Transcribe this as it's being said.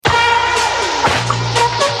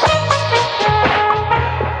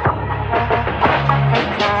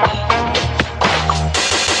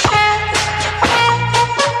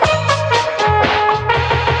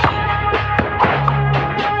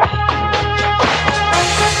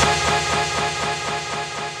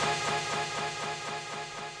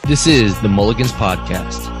This is the Mulligans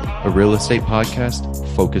Podcast, a real estate podcast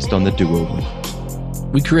focused on the do-over.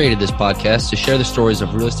 We created this podcast to share the stories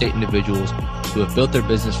of real estate individuals who have built their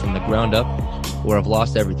business from the ground up or have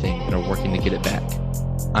lost everything and are working to get it back.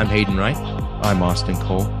 I'm Hayden Wright. I'm Austin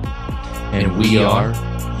Cole. And we are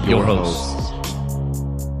your hosts.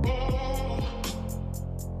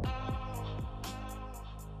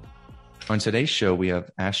 On today's show, we have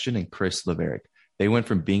Ashton and Chris Levarek. They went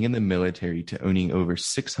from being in the military to owning over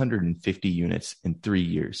 650 units in 3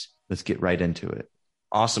 years. Let's get right into it.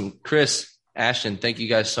 Awesome. Chris, Ashton, thank you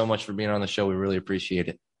guys so much for being on the show. We really appreciate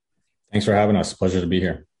it. Thanks for having us. Pleasure to be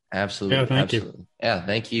here. Absolutely. Yeah, thank you. Yeah,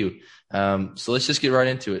 thank you. So let's just get right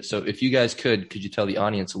into it. So if you guys could you tell the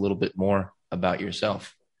audience a little bit more about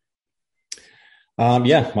yourself? My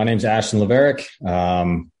name's Ashton Levarek.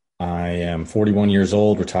 I am 41 years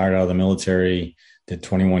old, retired out of the military, did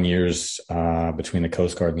 21 years between the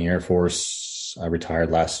Coast Guard and the Air Force. I retired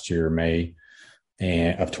last year, May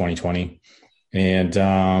of 2020. And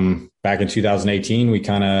back in 2018, we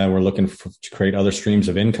kind of were looking to create other streams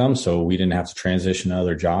of income so we didn't have to transition to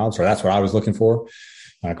other jobs, or that's what I was looking for.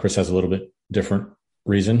 Chris has a little bit different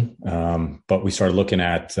reason, but we started looking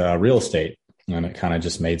at real estate, and it kind of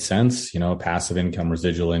just made sense, passive income,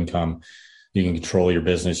 residual income. You can control your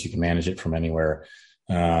business. You can manage it from anywhere.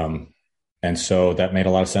 And so that made a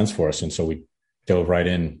lot of sense for us. And so we dove right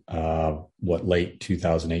in, late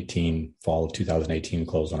 2018, fall of 2018,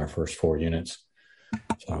 closed on our first 4 units.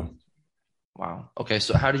 So. Wow. Okay.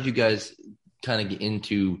 So how did you guys kind of get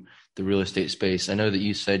into the real estate space? I know that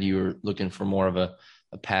you said you were looking for more of a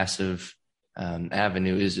passive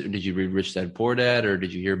avenue. Did you read Rich Dad Poor Dad, or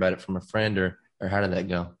did you hear about it from a friend, or how did that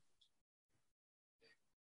go?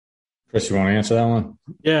 Chris, you want to answer that one?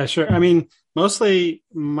 Yeah, sure. I mean, mostly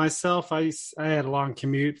myself, I had a long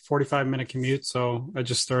commute, 45-minute commute. So I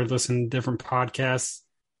just started listening to different podcasts.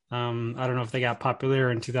 I don't know if they got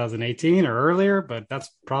popular in 2018 or earlier, but that's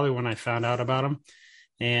probably when I found out about them.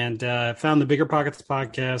 And found the Bigger Pockets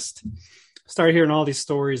podcast. Started hearing all these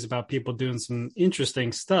stories about people doing some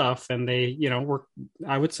interesting stuff. And they, were,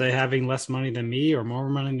 I would say, having less money than me or more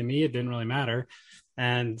money than me. It didn't really matter.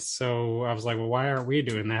 And so I was like, well, why aren't we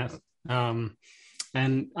doing that?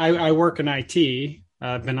 And I work in IT.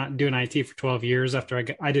 I've been doing IT for 12 years after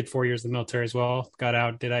I did 4 years in the military as well, got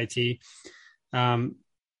out, did IT. And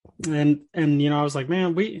I was like,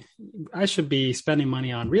 man, I should be spending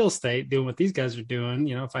money on real estate, doing what these guys are doing,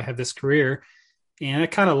 if I had this career. And I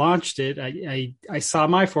kind of launched it. I saw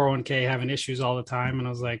my 401k having issues all the time. And I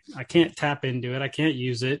was like, I can't tap into it. I can't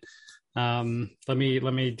use it. Let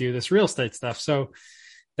me do this real estate stuff. So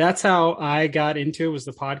that's how I got into it, was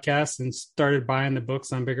the podcast, and started buying the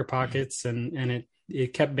books on Bigger Pockets, and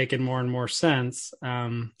it kept making more and more sense.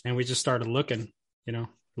 And we just started looking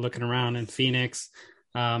around in Phoenix.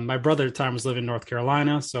 My brother at the time was living in North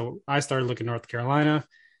Carolina, so I started looking North Carolina.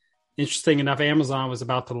 Interesting enough, Amazon was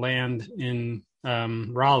about to land in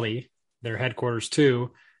Raleigh, their headquarters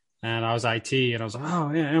too. And I was IT, and I was like,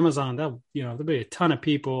 oh yeah, Amazon, there'll be a ton of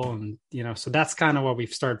people. And, so that's kind of what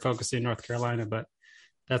we've started focusing in North Carolina, but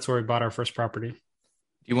that's where we bought our first property. Do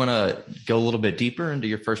you want to go a little bit deeper into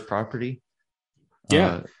your first property?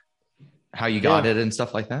 Yeah. How you got it and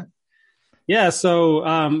stuff like that? Yeah.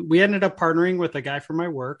 So we ended up partnering with a guy from my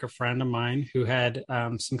work, a friend of mine who had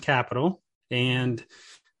some capital. And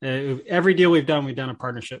every deal we've done a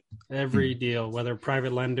partnership. Every deal, whether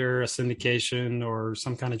private lender, a syndication, or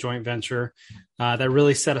some kind of joint venture, that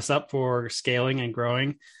really set us up for scaling and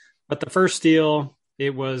growing. But the first deal,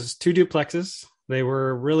 it was 2 duplexes. They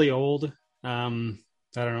were really old, I don't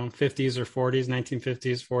know, 50s or 40s,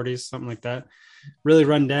 1950s, 40s, something like that. Really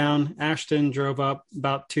run down. Ashton drove up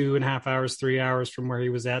about 2.5 hours, 3 hours from where he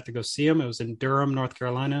was at to go see him. It was in Durham, North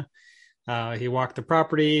Carolina. He walked the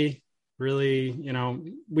property. Really,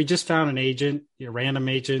 we just found an agent, a random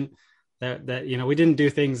agent that we didn't do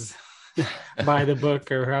things by the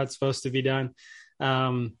book or how it's supposed to be done.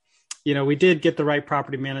 We did get the right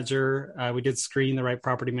property manager. We did screen the right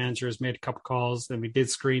property managers, made a couple calls, and we did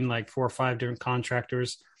screen like 4 or 5 different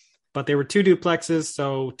contractors. But they were 2 duplexes,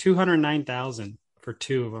 so $209,000 for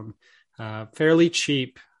 2 of them. Fairly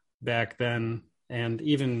cheap back then, and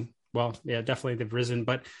even, definitely they've risen.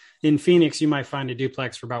 But in Phoenix, you might find a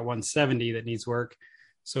duplex for about $170 that needs work.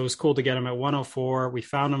 So it was cool to get them at $104. We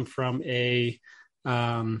found them from a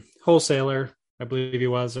wholesaler, I believe he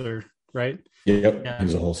was, right? Yep, yeah. He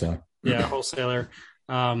was a wholesaler. Yeah, wholesaler.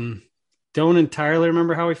 Don't entirely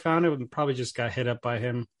remember how we found it. We probably just got hit up by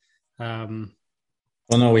him.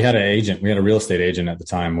 Well, no, we had an agent. We had a real estate agent at the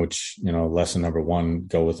time, which, lesson number 1,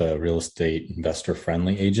 go with a real estate investor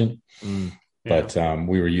friendly agent. Yeah. But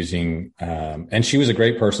we were using, and she was a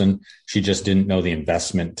great person. She just didn't know the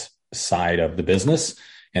investment side of the business.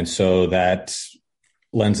 And so that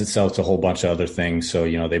lends itself to a whole bunch of other things. So,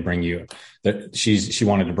 they bring you that she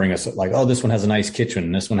wanted to bring us like, oh, this one has a nice kitchen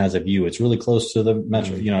and this one has a view. It's really close to the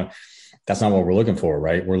metro, that's not what we're looking for,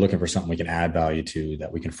 right? We're looking for something we can add value to,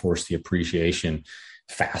 that we can force the appreciation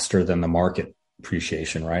faster than the market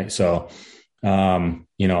appreciation, right? So,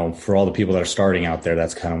 for all the people that are starting out there,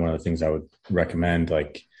 that's kind of one of the things I would recommend,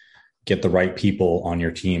 like get the right people on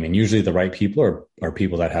your team. And usually the right people are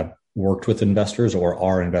people that have worked with investors or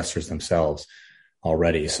are investors themselves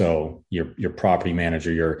already. So your property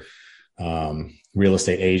manager, your real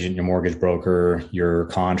estate agent, your mortgage broker, your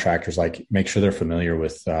contractors, like make sure they're familiar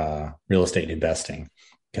with real estate investing,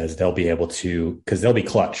 because they'll be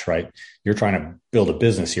clutch, right? You're trying to build a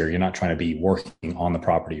business here. You're not trying to be working on the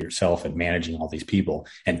property yourself and managing all these people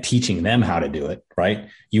and teaching them how to do it, right?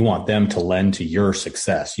 You want them to lend to your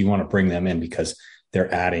success. You want to bring them in because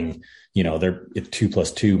they're adding, if 2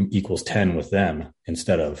 + 2 = 10 with them,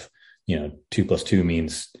 instead of, 2 + 2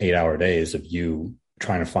 means 8-hour days of you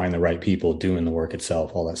trying to find the right people, doing the work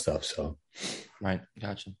itself, all that stuff. So. Right.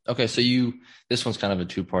 Gotcha. Okay. So this one's kind of a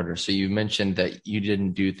two-parter. So you mentioned that you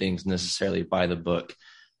didn't do things necessarily by the book.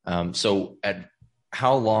 So at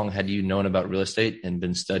how long had you known about real estate and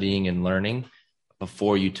been studying and learning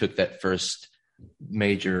before you took that first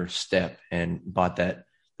major step and bought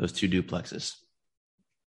those 2 duplexes?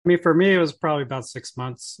 I mean, for me, it was probably about 6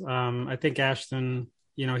 months. I think Ashton,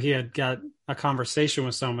 he had got a conversation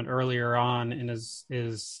with someone earlier on in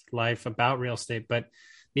his life about real estate, but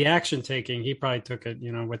the action taking, he probably took it,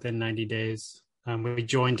 within 90 days. We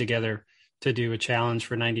joined together to do a challenge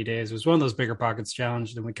for 90 days. It was one of those Bigger Pockets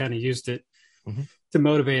challenge, and we kind of used it to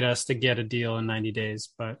motivate us to get a deal in 90 days.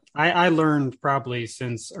 But I learned probably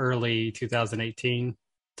since early 2018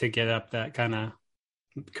 to get up that kind of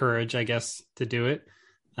courage, I guess, to do it.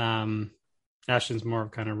 Ashton's more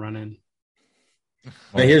of kind of running.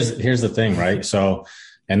 But here's the thing, right? So,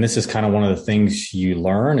 and this is kind of one of the things you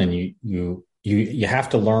learn, and you have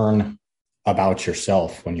to learn about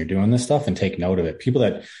yourself when you're doing this stuff and take note of it. People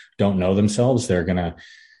that don't know themselves, they're going to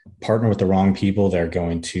partner with the wrong people. They're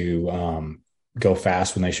going to go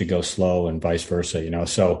fast when they should go slow, and vice versa,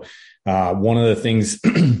 So one of the things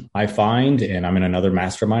I find, and I'm in another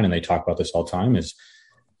mastermind and they talk about this all the time, is,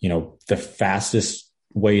 the fastest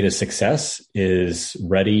way to success is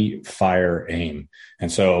ready, fire, aim.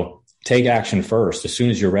 And so take action first as soon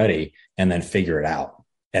as you're ready, and then figure it out.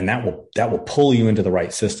 And that will pull you into the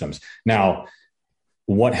right systems. Now,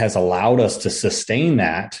 what has allowed us to sustain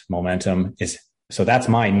that momentum is, so that's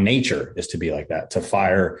my nature, is to be like that, to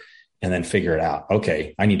fire and then figure it out.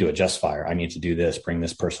 Okay, I need to adjust fire. I need to do this, bring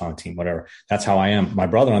this person on the team, whatever. That's how I am. My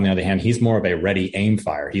brother, on the other hand, he's more of a ready, aim,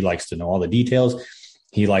 fire. He likes to know all the details.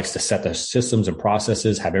 He likes to set the systems and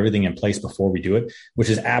processes, have everything in place before we do it, which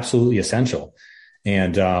is absolutely essential.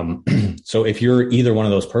 And so if you're either one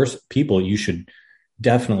of those people, you should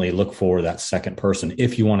definitely look for that second person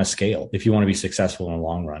if you want to scale, if you want to be successful in the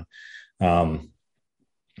long run.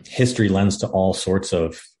 History lends to all sorts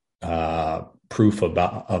of proof of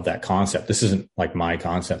that concept. This isn't like my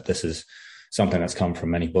concept. This is something that's come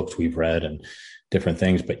from many books we've read and different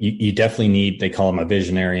things. But you definitely need, they call them a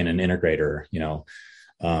visionary and an integrator,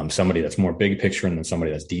 somebody that's more big picture and then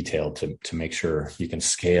somebody that's detailed to make sure you can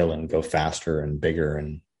scale and go faster and bigger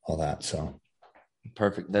and all that. So.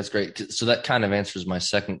 Perfect. That's great. So that kind of answers my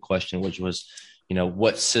second question, which was,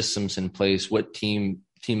 what systems in place, what team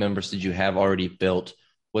members did you have already built?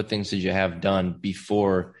 What things did you have done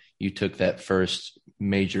before you took that first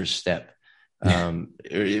major step? But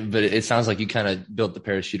it sounds like you kind of built the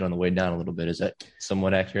parachute on the way down a little bit. Is that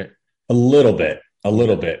somewhat accurate? A little bit.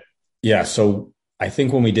 Yeah. So I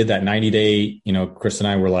think when we did that 90-day, Chris and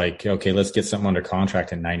I were like, okay, let's get something under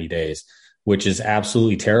contract in 90 days. Which is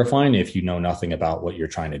absolutely terrifying if you know nothing about what you're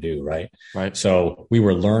trying to do, right? Right. So we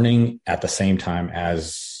were learning at the same time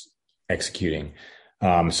as executing.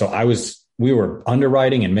 We were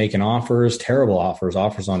underwriting and making offers, terrible offers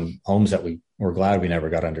on homes that we were glad we never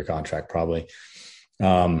got under contract, probably.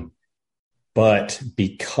 But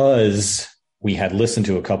because we had listened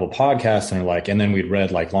to a couple podcasts and then we'd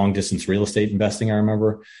read like Long Distance Real Estate Investing. I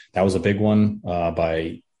remember that was a big one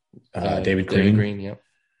by David Green. David Green, yep.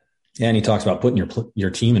 Yeah, and he talks about putting your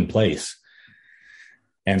team in place.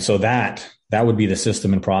 And so that would be the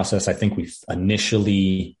system and process I think we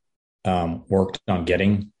initially worked on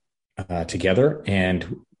getting together.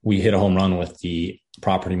 And we hit a home run with the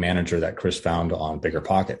property manager that Chris found on Bigger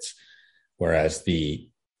Pockets, whereas the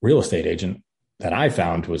real estate agent that I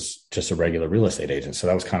found was just a regular real estate agent. So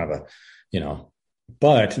that was kind of a,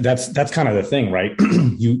 But that's kind of the thing, right?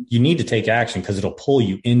 You need to take action because it'll pull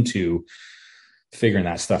you into figuring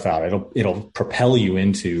that stuff out. It'll propel you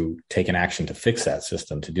into taking action to fix that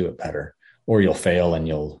system, to do it better, or you'll fail and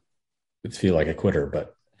you'll feel like a quitter,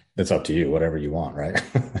 but it's up to you, whatever you want. Right.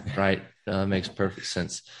 Right. Makes perfect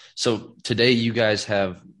sense. So today you guys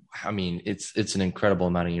have, I mean, it's an incredible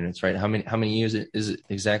amount of units, right? How many years is it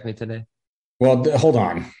exactly today? Well, hold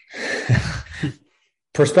on.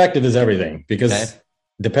 Perspective is everything, because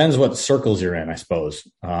depends what circles you're in, I suppose.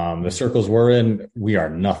 The circles we're in, we are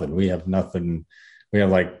nothing. We have nothing. We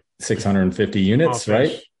have like 650 units,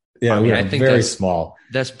 right? Yeah, I think very small.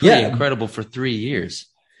 That's pretty incredible for 3 years.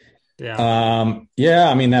 Yeah.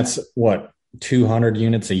 I mean, that's what, 200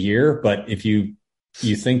 units a year. But if you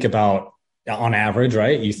think about on average,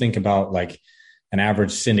 right? You think about like an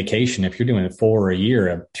average syndication, if you're doing 4 a year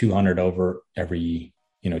of 200 over every,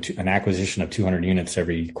 an acquisition of 200 units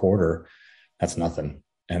every quarter, that's nothing.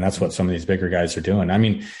 And that's what some of these bigger guys are doing. I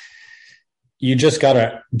mean, you just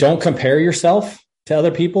don't compare yourself to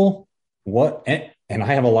other people. And I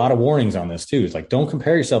have a lot of warnings on this too. It's like, don't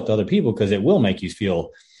compare yourself to other people, because it will make you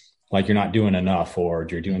feel like you're not doing enough, or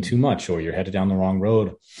you're doing too much, or you're headed down the wrong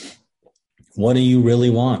road. What do you really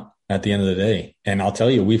want at the end of the day? And I'll tell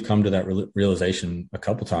you, we've come to that realization a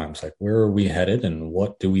couple times, like, where are we headed and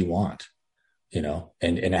what do we want? And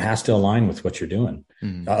it has to align with what you're doing.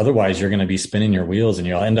 Mm. Otherwise you're going to be spinning your wheels and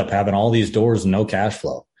you'll end up having all these doors and no cash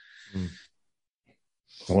flow. Mm.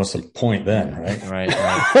 So what's the point then? Right.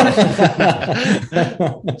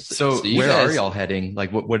 So where are y'all heading?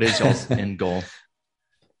 Like what is y'all's end goal?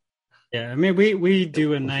 Yeah. I mean, we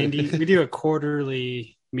do a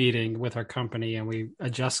quarterly meeting with our company, and we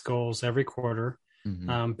adjust goals every quarter.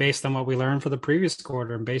 Mm-hmm. Based on what we learned for the previous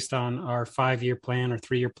quarter, and based on our 5-year plan or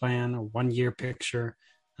 3-year plan or 1-year picture.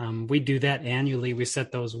 We do that annually. We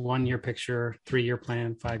set those 1-year picture, 3-year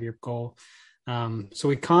plan, 5-year goal. So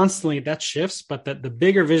we constantly, that shifts, but the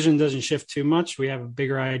bigger vision doesn't shift too much. We have a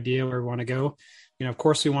bigger idea where we want to go. Of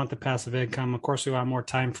course we want the passive income. Of course we want more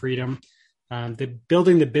time freedom.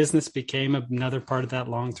 Building the business became another part of that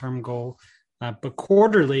long-term goal. But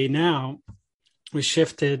quarterly now, we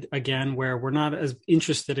shifted again, where we're not as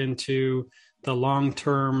interested into the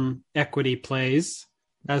long-term equity plays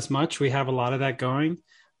as much. We have a lot of that going.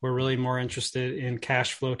 We're really more interested in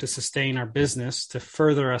cash flow to sustain our business, to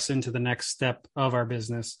further us into the next step of our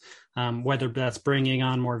business, whether that's bringing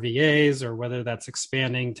on more VAs or whether that's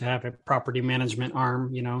expanding to have a property management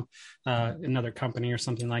arm, another company or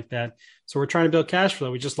something like that. So we're trying to build cash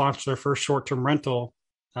flow. We just launched our first short-term rental,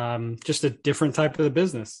 just a different type of the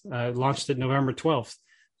business. Launched it November 12th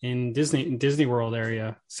in Disney World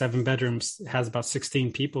area. 7 bedrooms, has about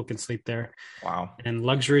 16 people can sleep there. Wow. And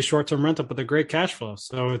luxury short-term rental, but they're great cash flow.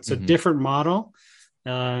 So it's a different model.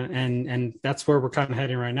 And that's where we're kind of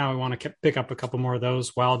heading right now. We want to pick up a couple more of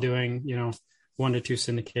those while doing, 1 to 2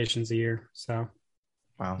 syndications a year. So.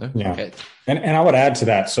 Wow. Yeah. Okay. And I would add to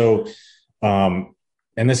that. So,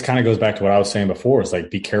 and this kind of goes back to what I was saying before, is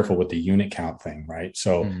like, be careful with the unit count thing, right?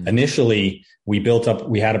 So initially we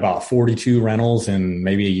had about 42 rentals in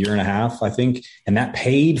maybe a year and a half, I think. And that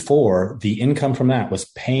paid for, the income from that was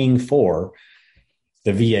paying for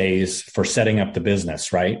the VAs for setting up the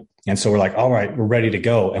business, right? And so we're like, all right, we're ready to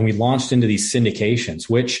go. And we launched into these syndications,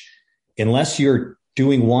 which, unless you're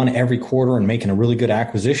doing one every quarter and making a really good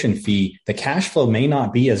acquisition fee, the cash flow may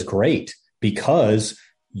not be as great, because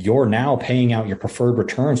you're now paying out your preferred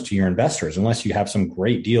returns to your investors, unless you have some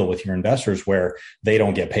great deal with your investors where they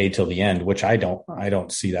don't get paid till the end, which I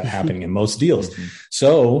don't see that happening in most deals. Mm-hmm.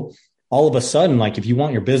 So all of a sudden, like, if you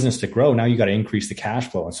want your business to grow, now you got to increase the cash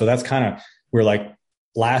flow. And so that's kind of, we're like,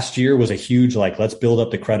 last year was a huge, like, let's build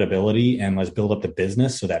up the credibility and let's build up the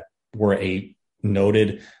business so that we're a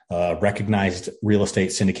noted, recognized real estate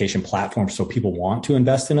syndication platform. So people want to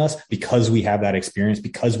invest in us because we have that experience,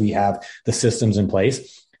 because we have the systems in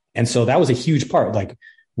place. And so that was a huge part. Like,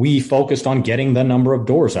 we focused on getting the number of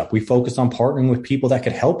doors up. We focused on partnering with people that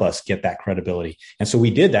could help us get that credibility. And so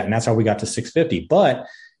we did that. And that's how we got to 650. But,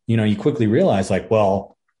 you quickly realize, like,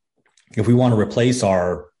 well, if we want to replace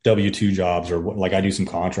our W-2 jobs, or like, I do some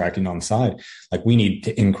contracting on the side, like, we need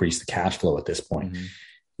to increase the cash flow at this point. Mm-hmm.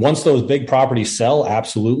 Once those big properties sell,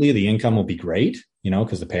 absolutely, the income will be great,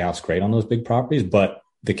 because the payout's great on those big properties, but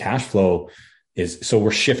the cash flow so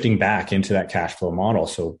we're shifting back into that cash flow model.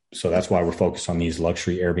 So that's why we're focused on these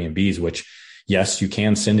luxury Airbnbs, which, yes, you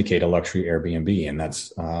can syndicate a luxury Airbnb. And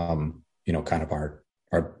that's, kind of our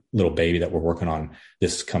little baby that we're working on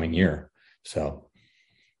this coming year. So.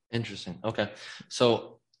 Interesting. Okay.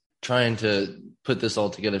 So trying to put this all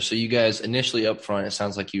together. So you guys initially up front, it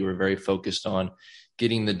sounds like you were very focused on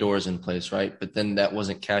getting the doors in place, right? But then that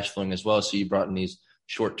wasn't cash flowing as well. So you brought in these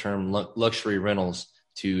short-term luxury rentals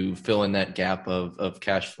to fill in that gap of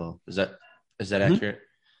cash flow. Is that accurate?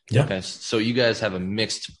 Yeah. Okay. So you guys have a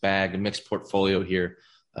mixed bag, a mixed portfolio here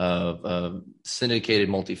of syndicated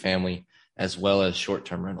multifamily as well as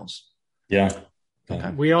short-term rentals. Yeah.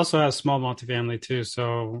 Okay. We also have small multifamily too.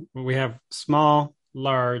 So we have small,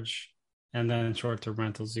 large, and then short-term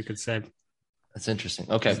rentals, you could say. That's interesting.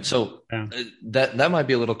 Okay. So Yeah. that might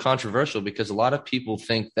be a little controversial because a lot of people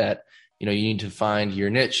think that, you need to find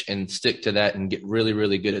your niche and stick to that and get really,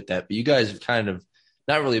 really good at that. But you guys have kind of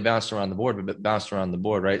not really bounced around the board, but bounced around the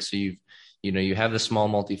board, right? So you have the small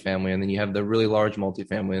multifamily, and then you have the really large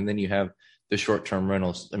multifamily, and then you have the short-term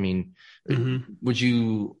rentals. I mean, would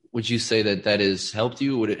you say that has helped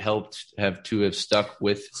you? Would it help have stuck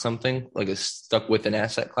with something like stuck with an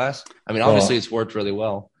asset class? I mean, obviously it's worked really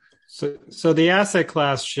well. So the asset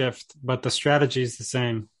class shift, but the strategy is the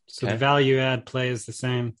same. So Okay. The value add play is the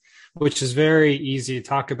same, which is very easy to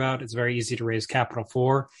talk about. It's very easy to raise capital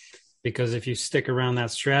for, because if you stick around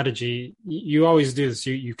that strategy, you always do this.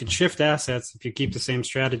 You can shift assets if you keep the same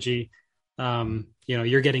strategy.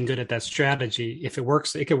 You're getting good at that strategy. If it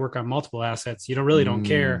works, it could work on multiple assets. You don't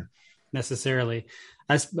care necessarily.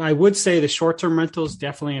 I would say the short-term rental is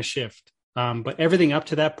definitely a shift. But everything up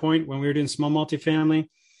to that point, when we were doing small multifamily,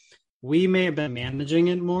 we may have been managing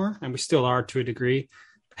it more, and we still are to a degree.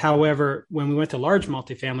 However, when we went to large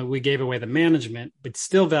multifamily, we gave away the management, but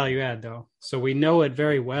still value add though. So we know it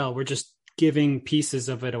very well. We're just giving pieces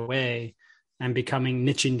of it away and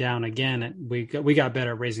niching down again. We got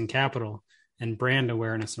better at raising capital and brand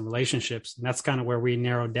awareness and relationships. And that's kind of where we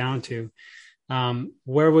narrowed down to.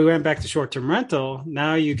 Where we went back to short-term rental,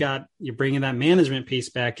 now you're bringing that management piece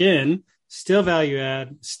back in, still value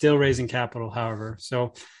add, still raising capital, however.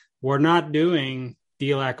 So we're not doing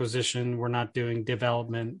deal acquisition. We're not doing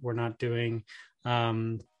development. We're not doing,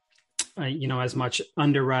 as much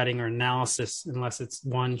underwriting or analysis unless it's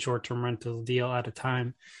one short-term rental deal at a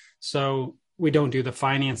time. So we don't do the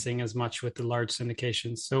financing as much with the large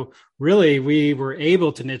syndications. So really, we were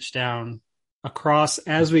able to niche down across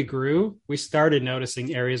as we grew. We started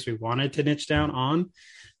noticing areas we wanted to niche down on.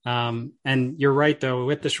 And you're right, though,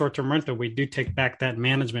 with the short-term rental, we do take back that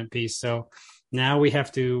management piece. So now we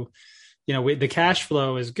have to, the cash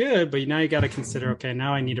flow is good, but now you got to consider, okay,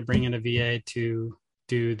 now I need to bring in a VA to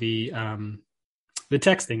do the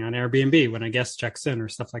texting on Airbnb when a guest checks in or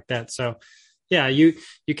stuff like that. So yeah, you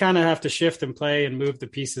kind of have to shift and play and move the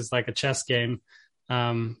pieces like a chess game.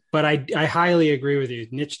 But I highly agree with you.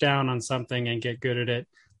 Niche down on something and get good at it,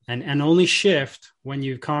 and only shift when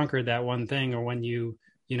you've conquered that one thing or when you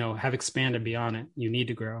have expanded beyond it. You need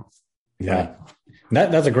to grow. Yeah,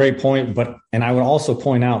 that's a great point. And I would also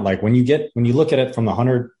point out, like when you look at it from the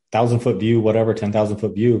 100,000 foot view, whatever, 10,000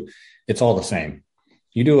 foot view, it's all the same.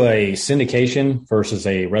 You do a syndication versus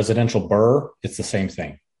a residential BRRRR, it's the same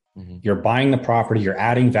thing. Mm-hmm. You're buying the property, you're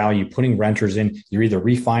adding value, putting renters in, you're either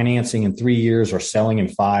refinancing in 3 years or selling in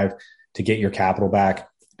 5 to get your capital back,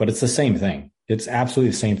 but it's the same thing. It's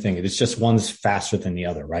absolutely the same thing. It's just one's faster than the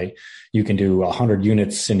other, right? You can do 100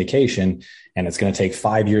 units syndication and it's going to take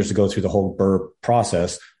 5 years to go through the whole BRRRR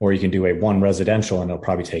process, or you can do a one residential and it'll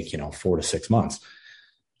probably take, 4 to 6 months.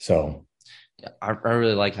 So yeah, I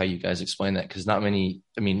really like how you guys explain that, because not many,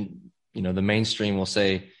 the mainstream will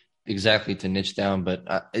say exactly to niche down, but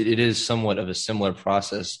it is somewhat of a similar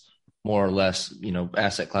process, more or less,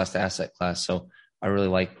 asset class to asset class. So I really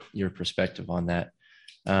like your perspective on that.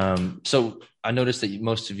 So I noticed that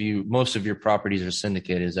most of your properties are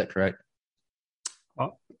syndicated. Is that correct?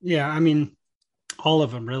 Well, yeah. All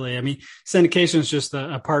of them really. Syndication is just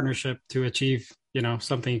a partnership to achieve,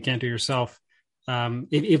 something you can't do yourself.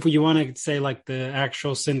 If you want to say like the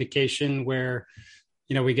actual syndication where,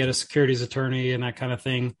 we get a securities attorney and that kind of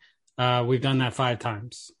thing, we've done that 5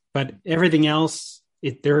 times, but everything else,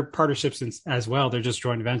 they're partnerships as well. They're just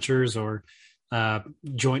joint ventures or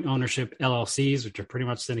joint ownership LLCs, which are pretty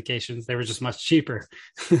much syndications. They were just much cheaper.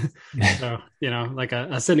 So, like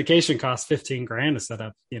a syndication costs $15,000 to set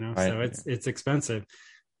up, right. So it's expensive,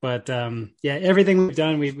 but everything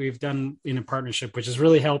we've done in a partnership, which has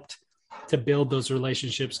really helped to build those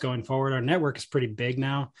relationships going forward. Our network is pretty big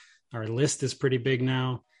now. Our list is pretty big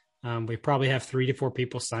now. We probably have 3 to 4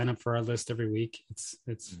 people sign up for our list every week.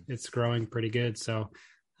 It's growing pretty good. So,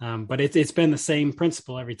 but it's been the same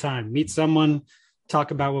principle every time. Meet someone,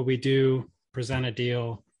 talk about what we do, present a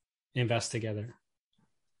deal, invest together.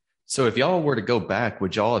 So if y'all were to go back,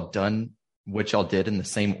 would y'all have done what y'all did in the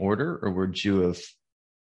same order, or would you have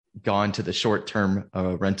gone to the short-term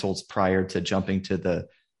rentals prior to jumping to the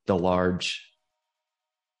large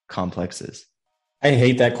complexes? I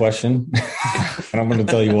hate that question. And I'm going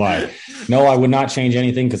to tell you why. No, I would not change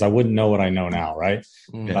anything because I wouldn't know what I know now. Right.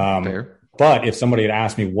 Fair. But if somebody had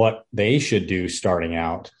asked me what they should do starting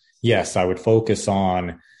out, yes, I would focus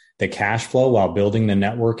on the cash flow while building the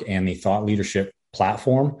network and the thought leadership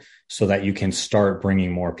platform so that you can start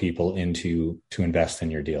bringing more people to invest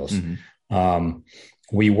in your deals.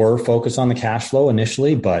 We were focused on the cash flow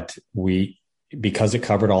initially, but because it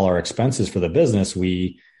covered all our expenses for the business,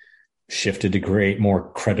 we shifted to create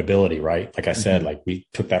more credibility, right? Like I said, like we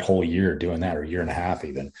took that whole year doing that, or a year and a half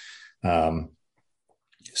even.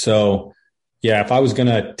 So yeah, if I was going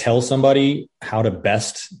to tell somebody how to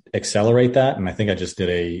best accelerate that, and I think I just did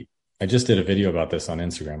a video about this on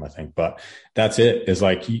Instagram, I think, but that's it, is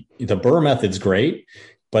like the Burr method's great,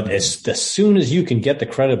 but as soon as you can get the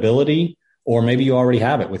credibility, or maybe you already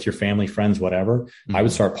have it with your family, friends, whatever, I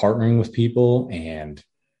would start partnering with people and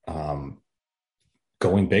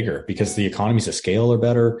going bigger, because the economies of scale are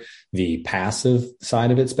better. The passive side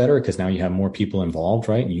of it's better because now you have more people involved,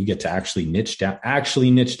 right? And you get to actually niche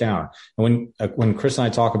down. And when Chris and I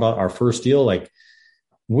talk about our first deal, like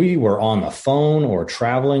we were on the phone or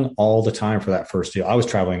traveling all the time for that first deal. I was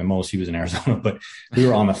traveling the most. He was in Arizona, but we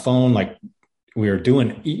were on the phone. Like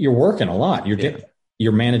you're working a lot.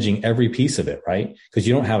 You're managing every piece of it, right? Because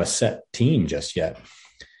you don't have a set team just yet.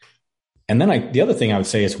 And then the other thing I would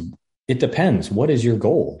say is, it depends. What is your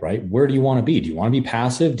goal, right? Where do you want to be? Do you want to be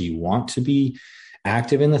passive? Do you want to be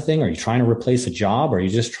active in the thing? Are you trying to replace a job? Or are you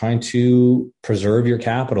just trying to preserve your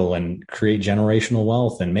capital and create generational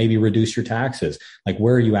wealth and maybe reduce your taxes? Like,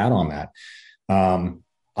 where are you at on that?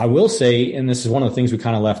 I will say, and this is one of the things we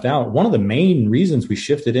kind of left out, one of the main reasons we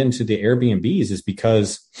shifted into the Airbnbs is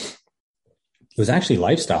because it was actually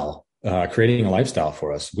lifestyle, creating a lifestyle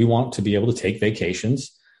for us. We want to be able to take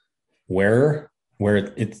vacations where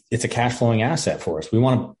it's a cash flowing asset for us. We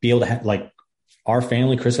want to be able to have, like, our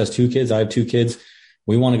family, Chris has 2 kids. I have 2 kids.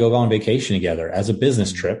 We want to go on vacation together as a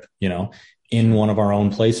business trip, in one of our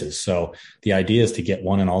own places. So the idea is to get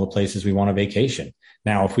one in all the places we want to vacation.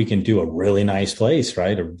 Now, if we can do a really nice place,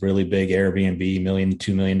 right? A really big Airbnb, $1 million,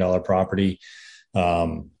 $2 million property,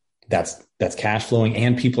 that's cash flowing,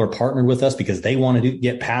 and people are partnered with us because they want to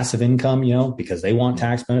get passive income, because they want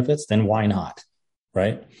tax benefits, then why not?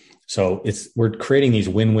 Right. So we're creating these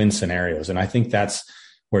win-win scenarios. And I think that's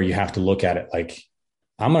where you have to look at it. Like,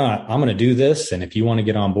 I'm going to do this. And if you want to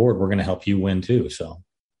get on board, we're going to help you win too. So.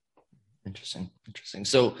 Interesting.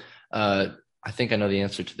 So, I think I know the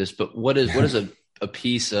answer to this, but what is a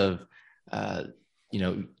piece of,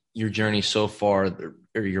 your journey so far,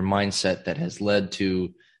 or your mindset that has led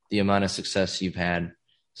to the amount of success you've had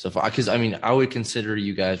so far? Because I would consider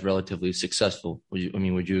you guys relatively successful. Would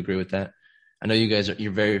you agree with that? I know you guys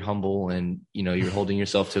you're very humble, and you're holding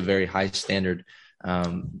yourself to a very high standard.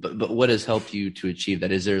 But what has helped you to achieve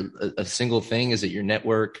that? Is there a single thing? Is it your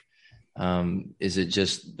network? Is it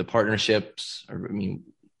just the partnerships?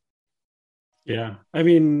 Yeah,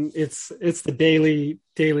 it's the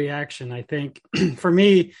daily action. I think for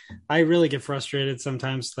me, I really get frustrated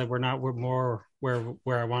sometimes that we're more where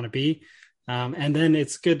I want to be. And then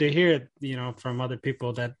it's good to hear, from other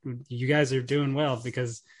people that you guys are doing well,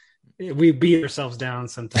 because we beat ourselves down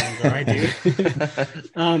sometimes, or I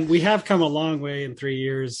do. We have come a long way in 3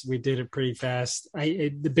 years. We did it pretty fast.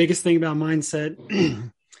 The biggest thing about mindset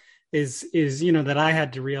is that I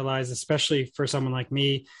had to realize, especially for someone like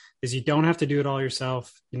me, is you don't have to do it all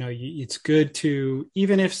yourself. It's good to,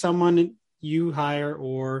 even if someone you hire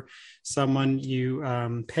or someone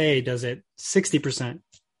you pay does it 60%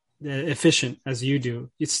 efficient as you do,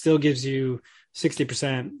 it still gives you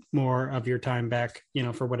 60% more of your time back,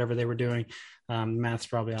 for whatever they were doing. Math's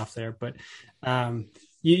probably off there, but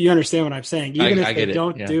you understand what I'm saying. Even if they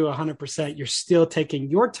don't do 100%, you're still taking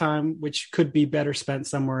your time, which could be better spent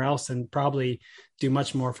somewhere else and probably do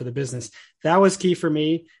much more for the business. That was key for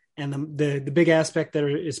me. And the big aspect there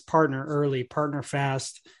is partner early, partner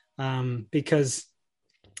fast, because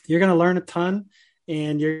you're going to learn a ton,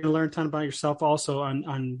 and you're going to learn a ton about yourself also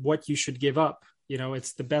on what you should give up.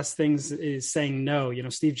 It's the best things is saying no.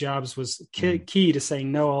 Steve Jobs was key to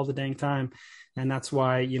saying no all the dang time. And that's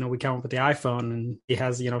why, we come up with the iPhone, and he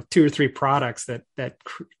has, 2 or 3 products that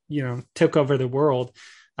took over the world.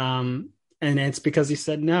 And it's because he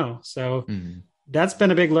said no. So that's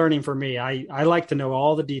been a big learning for me. I like to know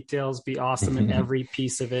all the details, be awesome in every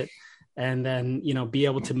piece of it. And then, be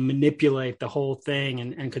able to manipulate the whole thing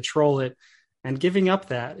and control it, and giving up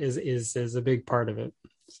that is a big part of it.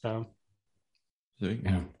 So.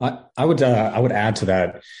 Yeah, I would add to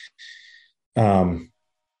that.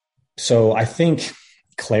 So I think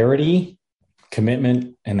clarity,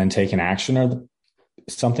 commitment, and then taking action are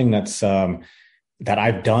something that's that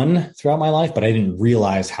I've done throughout my life, but I didn't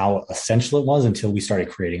realize how essential it was until we started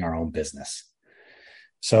creating our own business.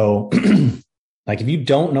 So like if you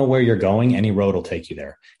don't know where you're going, any road will take you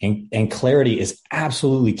there. And clarity is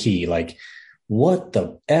absolutely key. Like, what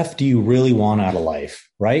the F do you really want out of life,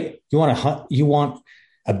 right? You want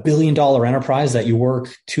 $1 billion enterprise that you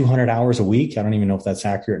work 200 hours a week. I don't even know if that's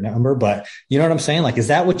an accurate number, but you know what I'm saying? Like, is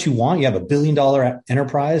that what you want? You have $1 billion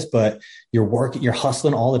enterprise, but you're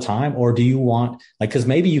hustling all the time. Or do you want, like, cause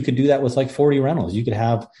maybe you could do that with like 40 rentals. You could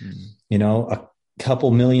have, a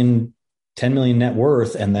couple million, 10 million net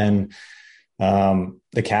worth. And then,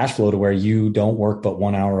 the cash flow to where you don't work but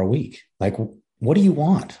 1 hour a week. Like, what do you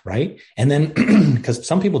want? Right. And then, cause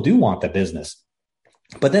some people do want the business.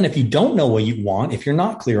 But then if you don't know what you want, if you're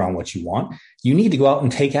not clear on what you want, you need to go out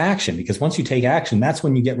and take action, because once you take action, that's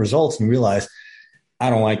when you get results and you realize, I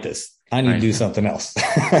don't like this. I need to do something else.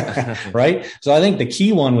 Right. So I think the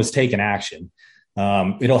key one was taking action.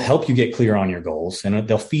 It'll help you get clear on your goals and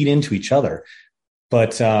they'll feed into each other.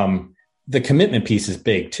 But the commitment piece is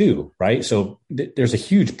big too. Right. So there's a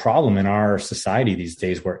huge problem in our society these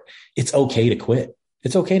days where it's okay to quit.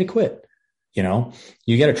 It's okay to quit. You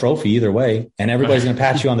get a trophy either way and everybody's going to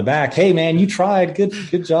pat you on the back. Hey man, you tried.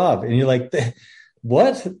 Good job. And you're like,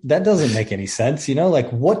 what? That doesn't make any sense. Like,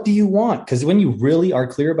 what do you want? Because when you really are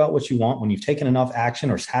clear about what you want, when you've taken enough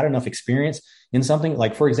action or had enough experience in something,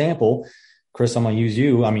 like, for example, Chris, I'm going to use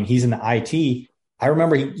you. I mean, he's in the IT. I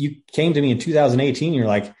remember you came to me in 2018. You're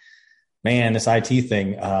like, man, this IT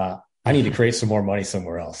thing, I need to create some more money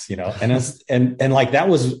somewhere else, and like, that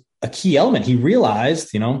was a key element. He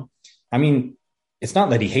realized, I mean, it's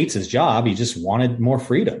not that he hates his job. He just wanted more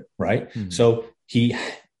freedom. Right. Mm-hmm. So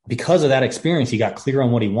because of that experience, he got clear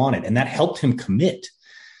on what he wanted and that helped him commit.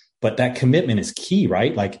 But that commitment is key,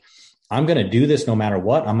 right? Like, I'm going to do this no matter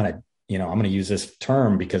what. I'm going to use this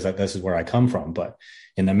term because this is where I come from. But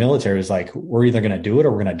in the military, it's like, we're either going to do it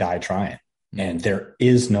or we're going to die trying. Mm-hmm. And there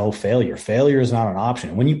is no failure. Failure is not an option.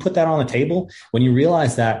 And when you put that on the table, when you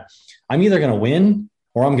realize that I'm either going to win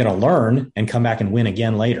or I'm going to learn and come back and win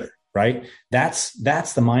again later. Right. That's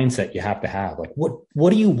the mindset you have to have. Like, what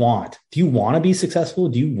do you want? Do you want to be successful?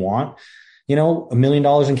 Do you want, $1 million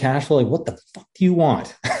in cash flow? Like, what the fuck do you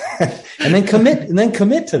want? and then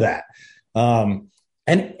commit to that. And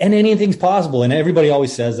anything's possible. And everybody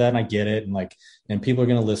always says that. And I get it. And people are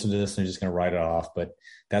going to listen to this and they're just going to write it off. But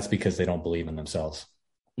that's because they don't believe in themselves.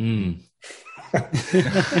 Mm.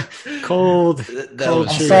 Cold. I'm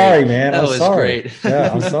sorry, man. That was sorry. great. Yeah,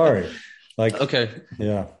 I'm sorry. Like, okay.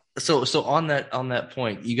 Yeah. So on that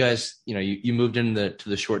point, you guys, you moved into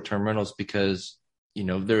the short-term rentals because,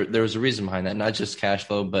 there was a reason behind that, not just cash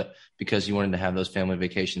flow, but because you wanted to have those family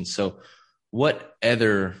vacations. So what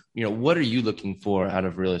other, what are you looking for out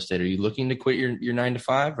of real estate? Are you looking to quit your 9 to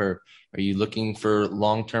 5, or are you looking for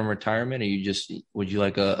long-term retirement? Would you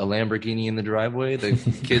like a Lamborghini in the driveway? The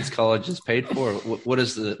kids' college is paid for. What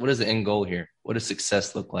is the end goal here? What does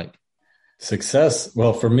success look like? Success.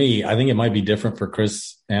 Well, for me, I think it might be different for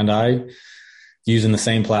Chris and I, using the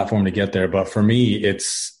same platform to get there. But for me,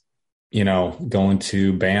 it's, going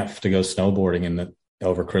to Banff to go snowboarding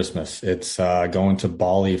over Christmas. It's going to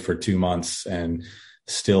Bali for 2 months and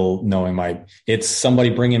still knowing it's somebody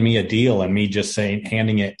bringing me a deal and me just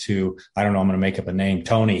handing it to, I don't know, I'm going to make up a name,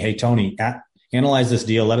 Tony. Hey, Tony, analyze this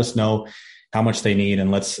deal. Let us know how much they need and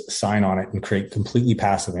let's sign on it and create completely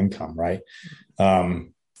passive income. Right.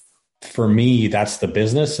 For me, that's the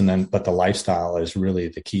business. But the lifestyle is really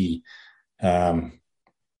the key. Know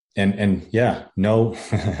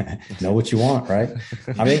what you want. Right.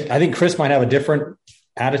 I think Chris might have a different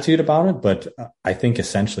attitude about it, but I think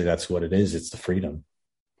essentially that's what it is. It's the freedom.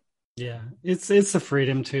 Yeah. It's the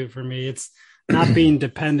freedom too, for me. It's not being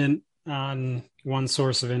dependent on one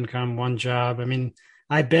source of income, one job. I mean,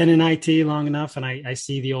 I've been in IT long enough and I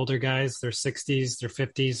see the older guys, their 60s, their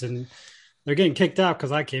 50s, and they're getting kicked out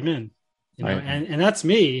because I came in, right. And that's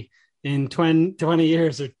me in 20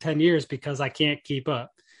 years or 10 years because I can't keep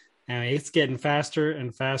up. And it's getting faster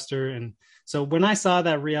and faster. And so when I saw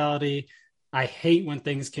that reality, I hate when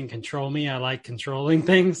things can control me. I like controlling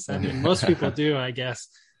things. I mean, most people do, I guess.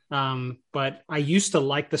 But I used to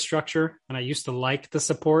like the structure and I used to like the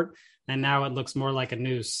support. And now it looks more like a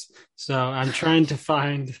noose. So I'm trying to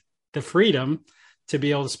find the freedom to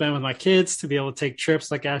be able to spend with my kids, to be able to take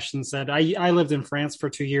trips. Like Ashton said, I lived in France for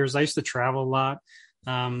 2 years. I used to travel a lot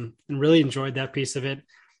and really enjoyed that piece of it.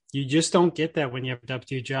 You just don't get that when you have a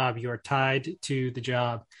W job. You are tied to the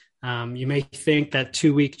job. You may think that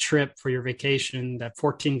 2-week trip for your vacation, that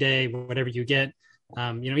 14-day, whatever you get,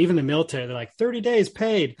 even the military, they're like 30 days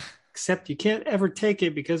paid. except you can't ever take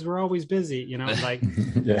it because we're always busy, like,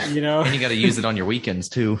 Yeah. And you got to use it on your weekends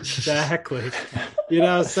too. Exactly.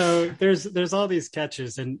 So there's all these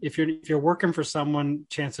catches. And if you're working for someone,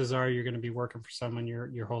 chances are you're going to be working for someone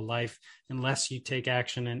your whole life, unless you take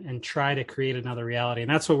action and try to create another reality. And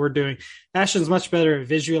that's what we're doing. Ashton's much better at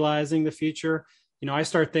visualizing the future. I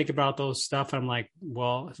start thinking about those stuff. I'm like,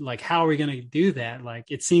 well, like, how are we going to do that?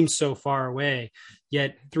 Like, it seems so far away.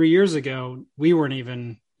 Yet 3 years ago, we weren't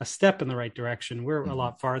even a step in the right direction. We're a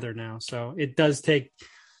lot farther now. So it does take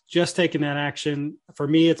just taking that action. For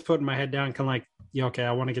me, it's putting my head down, kind of like, okay,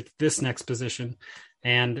 I want to get to this next position.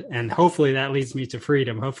 And hopefully that leads me to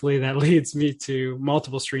freedom. Hopefully that leads me to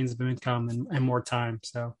multiple streams of income and more time.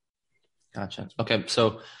 So. Gotcha. Okay.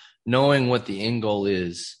 So knowing what the end goal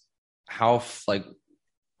is,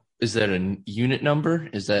 is that a unit number?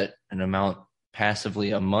 Is that an amount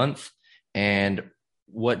passively a month? And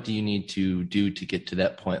what do you need to do to get to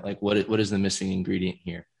that point? Like what is the missing ingredient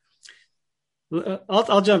here?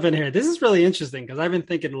 I'll jump in here. This is really interesting because I've been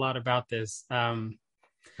thinking a lot about this.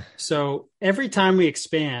 So every time we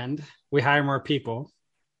expand, we hire more people,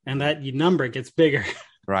 and that number gets bigger.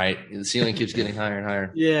 Right. The ceiling keeps getting higher and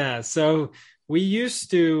higher. Yeah. So we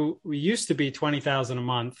used to be 20,000 a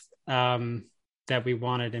month that we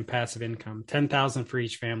wanted in passive income, 10,000 for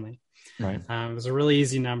each family. Right. It was a really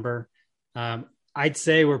easy number. I'd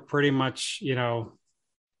say we're pretty much,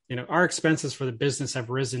 our expenses for the business have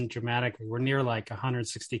risen dramatically. We're near like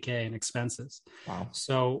 160K in expenses. Wow.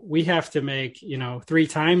 So we have to make, 3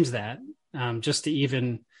 times that just to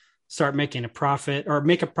even start making a profit, or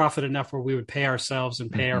make a profit enough where we would pay ourselves and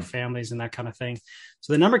pay our families and that kind of thing.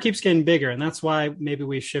 So the number keeps getting bigger. And that's why maybe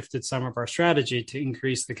we've shifted some of our strategy to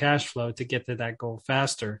increase the cash flow to get to that goal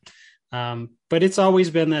faster. But it's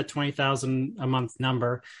always been that 20,000 a month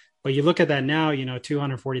number. But you look at that now,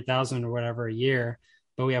 240,000 or whatever a year,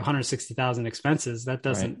 but we have 160,000 expenses. That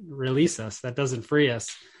doesn't release us. That doesn't free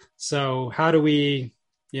us. So how do we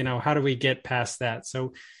get past that?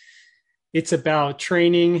 So it's about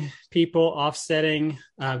training people, offsetting,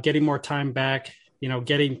 getting more time back,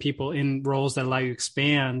 getting people in roles that allow you to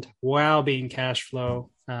expand while being cash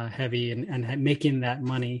flow heavy and making that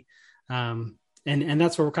money. And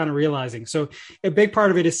that's what we're kind of realizing. So a big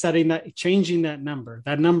part of it is changing that number.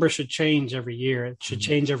 That number should change every year. It should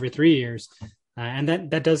change every 3 years. And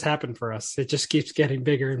that does happen for us. It just keeps getting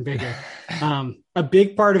bigger and bigger. A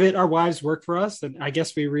big part of it, our wives work for us. And I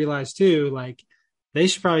guess we realize too, like, they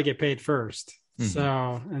should probably get paid first.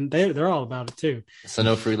 So, and they're all about it too. So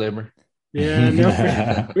no free labor.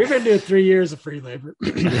 Yeah, we've been doing 3 years of free labor.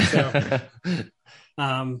 So,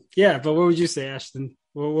 but what would you say, Ashton?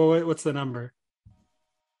 What's the number?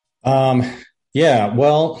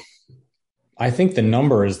 Well, I think the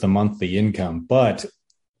number is the monthly income, but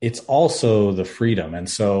it's also the freedom. And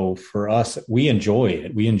so for us, we enjoy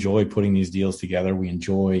it. We enjoy putting these deals together. We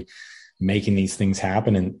enjoy making these things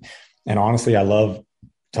happen. And honestly, I love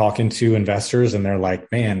talking to investors, and they're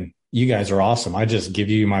like, man, you guys are awesome. I just give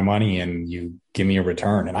you my money and you give me a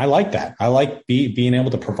return. And I like that. I like being able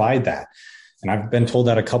to provide that. And I've been told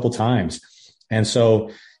that a couple times. And so,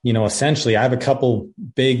 essentially I have a couple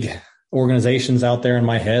big organizations out there in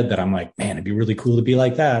my head that I'm like, man, it'd be really cool to be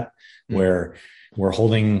like that, where we're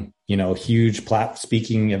holding, huge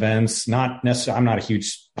speaking events. Not necessarily, I'm not a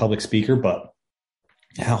huge public speaker, but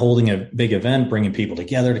holding a big event, bringing people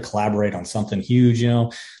together to collaborate on something huge,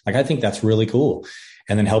 I think that's really cool.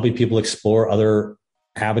 And then helping people explore other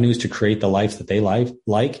avenues to create the life that they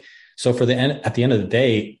like. So at the end of the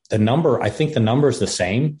day, I think the number is the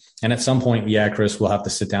same. And at some point, Chris, we'll have to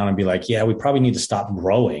sit down and be like, we probably need to stop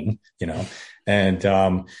growing, and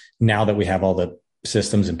now that we have all the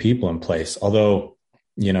systems and people in place, although,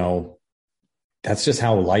 that's just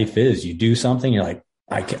how life is. You do something, you're like,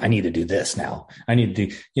 I need to do this now. I need to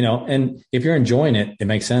do, and if you're enjoying it, it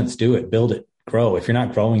makes sense. Do it, build it, grow. If you're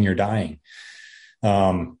not growing, you're dying.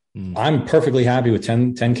 I'm perfectly happy with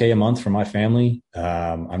 10K a month for my family.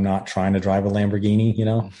 I'm not trying to drive a Lamborghini,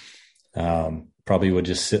 probably would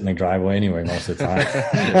just sit in the driveway anyway, most of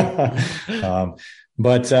the time.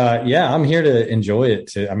 But I'm here to enjoy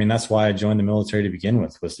it. That's why I joined the military to begin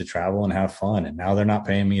with, was to travel and have fun. And now they're not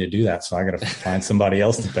paying me to do that. So I got to find somebody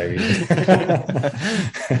else to pay me.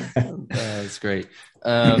 That's great.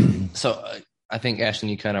 So I think, Ashton,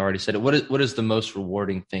 you kind of already said it. What is the most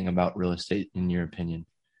rewarding thing about real estate, in your opinion?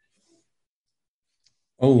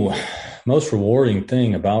 Oh, most rewarding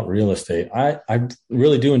thing about real estate. I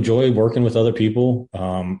really do enjoy working with other people.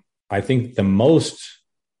 I think the most,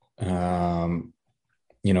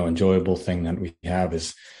 enjoyable thing that we have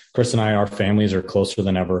is Chris and I, our families are closer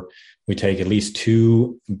than ever. We take at least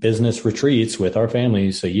 2 business retreats with our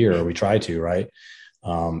families a year, or we try to, right?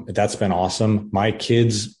 That's been awesome. My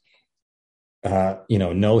kids,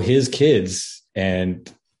 know his kids, and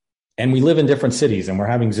we live in different cities, and we're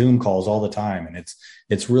having Zoom calls all the time. And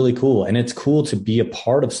it's really cool. And it's cool to be a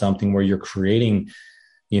part of something where you're creating,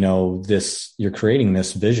 you're creating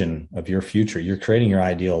this vision of your future. You're creating your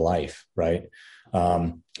ideal life, right?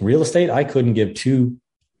 Real estate, I couldn't give 2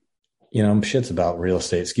 shits about real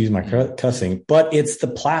estate, excuse my cussing, but it's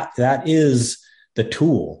that is the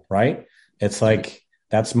tool, right? It's like,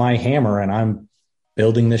 that's my hammer and I'm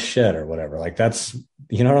building this shed or whatever. Like that's,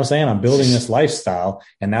 you know what I'm saying? I'm building this lifestyle,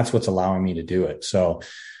 and that's what's allowing me to do it. So,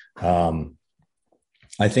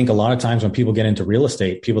 I think a lot of times when people get into real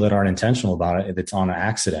estate, people that aren't intentional about it, it's on an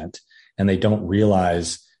accident, and they don't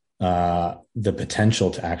realize, the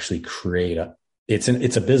potential to actually create it's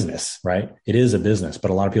a business, right? It is a business,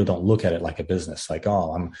 but a lot of people don't look at it like a business. Like,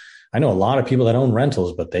 I know a lot of people that own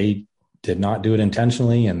rentals, but they did not do it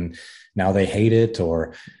intentionally, and now they hate it,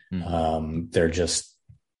 or they're just,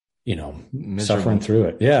 suffering through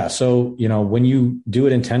it. Yeah. So, when you do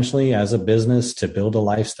it intentionally as a business to build a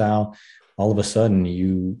lifestyle, all of a sudden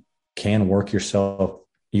you can work yourself,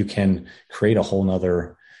 you can create a whole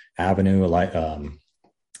nother avenue,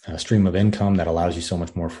 a stream of income that allows you so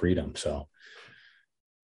much more freedom. So,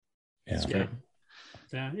 yeah.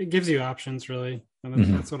 Yeah. It gives you options, really.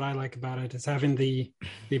 And that's what I like about it, is having the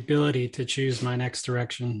ability to choose my next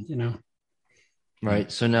direction,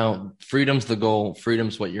 Right. So now freedom's the goal.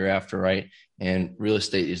 Freedom's what you're after, right? And real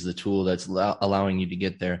estate is the tool that's allowing you to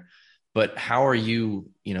get there. But how are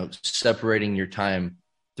you, separating your time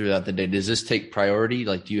throughout the day? Does this take priority?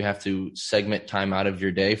 Like, do you have to segment time out of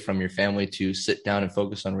your day from your family to sit down and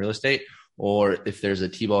focus on real estate? Or if there's a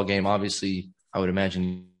T-ball game, obviously, I would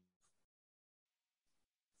imagine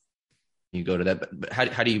you go to that. But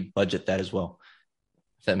how do you budget that as well?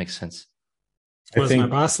 If that makes sense. Was my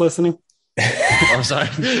boss listening? I'm sorry.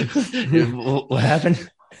 What happened?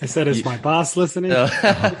 I said, "Is my boss listening?"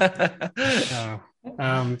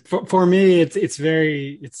 For me,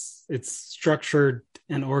 it's structured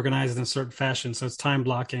and organized in a certain fashion. So it's time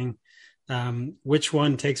blocking. Which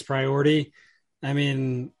one takes priority? I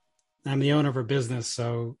mean, I'm the owner of a business,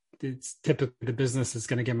 so it's typically the business is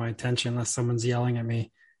going to get my attention unless someone's yelling at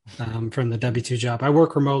me from the W-2 job. I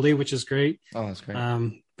work remotely, which is great. Oh, that's great.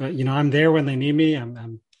 But I'm there when they need me.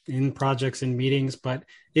 I'm in projects and meetings, but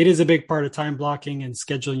it is a big part of time blocking and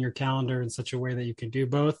scheduling your calendar in such a way that you can do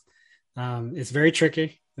both. It's very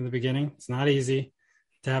tricky in the beginning. It's not easy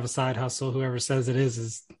to have a side hustle. Whoever says it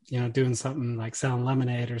is doing something like selling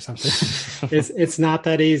lemonade or something. It's not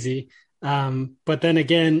that easy. But then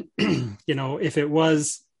again, if it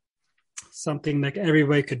was something that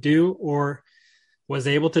everybody could do or was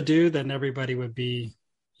able to do, then everybody would be,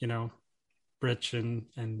 rich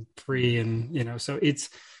and free. And, so it's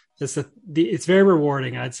very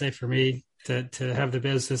rewarding, I'd say, for me to have the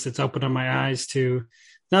business. It's opened up my eyes to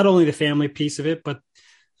not only the family piece of it, but,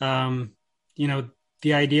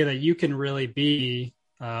 the idea that you can really be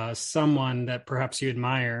someone that perhaps you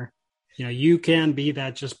admire. You can be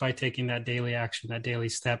that just by taking that daily action, that daily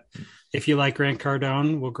step. If you like Grant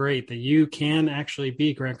Cardone, well, great, that you can actually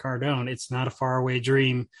be Grant Cardone. It's not a faraway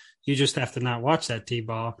dream. You just have to not watch that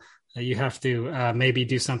T-ball. You have to maybe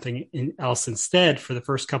do something else instead for the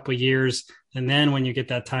first couple of years. And then when you get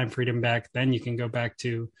that time freedom back, then you can go back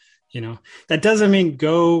to, that doesn't mean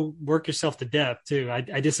go work yourself to death too.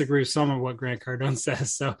 I disagree with some of what Grant Cardone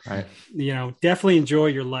says. So, right. Definitely enjoy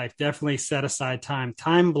your life. Definitely set aside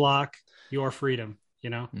time block your freedom.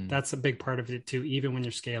 That's a big part of it too, even when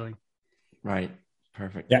you're scaling. Right.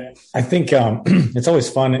 Perfect. Yeah. I think it's always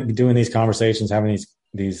fun doing these conversations, having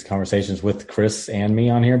these conversations with Chris and me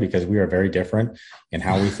on here, because we are very different in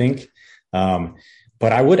how we think.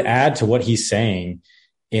 But I would add to what he's saying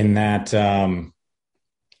in that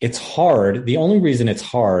it's hard. The only reason it's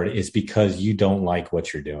hard is because you don't like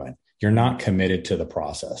what you're doing. You're not committed to the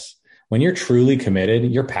process. When you're truly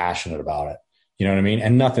committed, you're passionate about it. You know what I mean?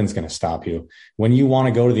 And nothing's going to stop you. When you want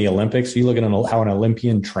to go to the Olympics, you look at how an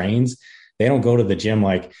Olympian trains. They don't go to the gym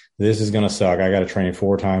like, this is going to suck. I got to train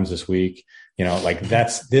 4 times this week.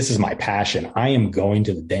 This is my passion. I am going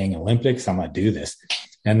to the dang Olympics. I'm going to do this.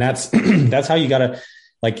 And that's how you got to,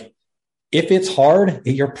 if it's hard,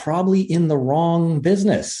 you're probably in the wrong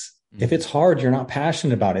business. Mm-hmm. If it's hard, you're not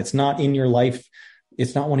passionate about it. It's not in your life.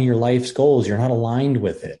 It's not one of your life's goals. You're not aligned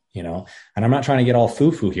with it, and I'm not trying to get all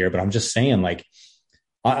foo-foo here, but I'm just saying,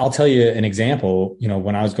 I'll tell you an example.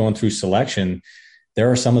 When I was going through selection, there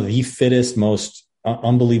are some of the fittest, most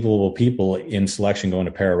unbelievable people in selection going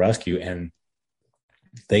to pararescue, and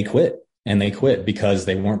they quit. and they quit because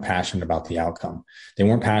they weren't passionate about the outcome. They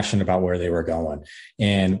weren't passionate about where they were going.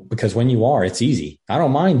 And because when you are, it's easy. I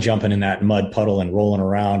don't mind jumping in that mud puddle and rolling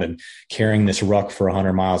around and carrying this ruck for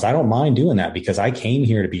 100 miles. I don't mind doing that because I came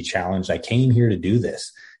here to be challenged. I came here to do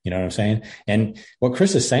this. You know what I'm saying? And what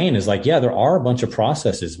Chris is saying is like, yeah, there are a bunch of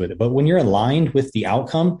processes with it, but when you're aligned with the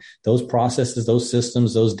outcome, those processes, those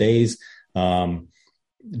systems, those days,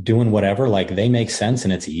 doing whatever, like they make sense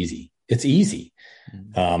and it's easy. It's easy.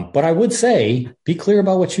 But I would say, be clear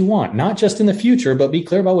about what you want, not just in the future, but be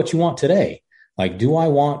clear about what you want today. Like, do I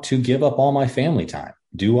want to give up all my family time?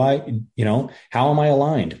 Do I, how am I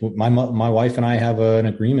aligned? My wife and I have an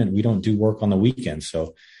agreement. We don't do work on the weekends.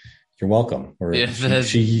 So you're welcome. Or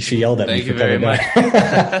she yelled at me for very much.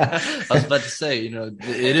 I was about to say,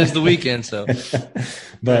 it is the weekend. So,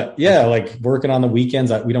 but yeah, like working on the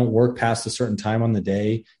weekends, we don't work past a certain time on the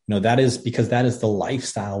day. That is because that is the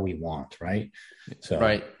lifestyle we want. Right. So,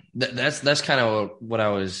 right. That's kind of what I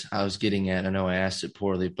was getting at. I know I asked it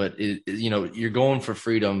poorly, but you're going for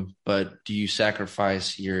freedom, but do you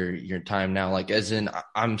sacrifice your time now? Like, as in,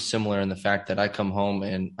 I'm similar in the fact that I come home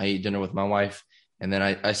and I eat dinner with my wife, and then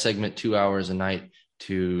I segment 2 hours a night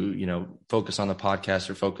to, focus on the podcast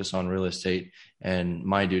or focus on real estate and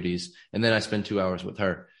my duties. And then I spend 2 hours with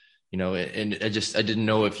her, and I didn't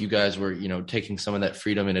know if you guys were, taking some of that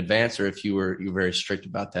freedom in advance or if you're very strict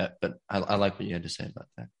about that, but I like what you had to say about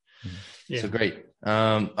that. Yeah. So great.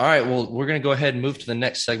 All right. Well, we're going to go ahead and move to the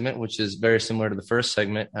next segment, which is very similar to the first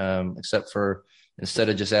segment, except for instead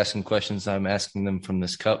of just asking questions, I'm asking them from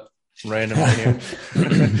this cup randomly here.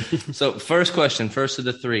 So first question, first of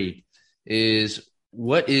the three is,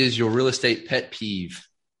 what is your real estate pet peeve?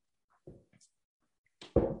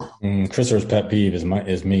 Christopher's pet peeve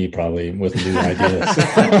is me, probably, with new ideas.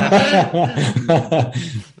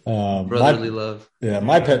 Brotherly love. Yeah,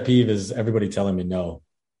 my pet peeve is everybody telling me no.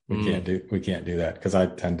 We can't do that, because I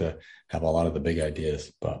tend to have a lot of the big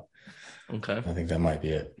ideas. But okay, I think that might be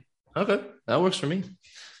it. Okay, that works for me.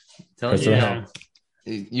 Tell you, yeah.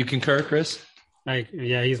 You concur, Chris?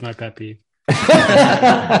 Yeah, he's my pet peeve.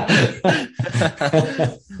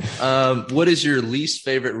 What is your least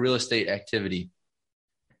favorite real estate activity?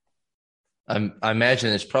 I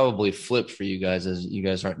imagine it's probably flipped for you guys, as you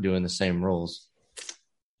guys aren't doing the same roles.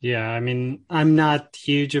 Yeah, I mean, I'm not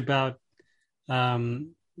huge about, I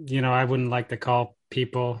wouldn't like to call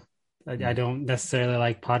people. I don't necessarily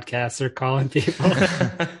like podcasts or calling people,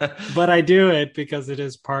 but I do it because it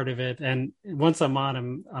is part of it. And once I'm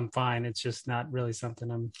on, I'm fine. It's just not really something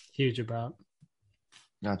I'm huge about.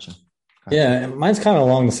 Gotcha. Yeah, mine's kind of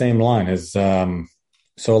along the same line as, so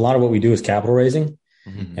a lot of what we do is capital raising.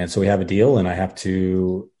 Mm-hmm. And so we have a deal and I have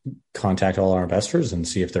to contact all our investors and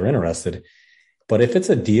see if they're interested. But if it's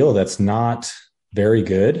a deal that's not very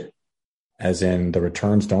good, as in the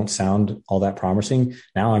returns don't sound all that promising,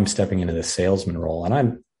 now I'm stepping into the salesman role, and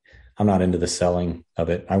I'm not into the selling of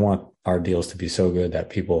it. I want our deals to be so good that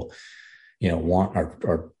people,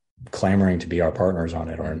 are clamoring to be our partners on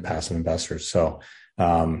it, or in passive investors. So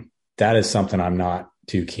that is something I'm not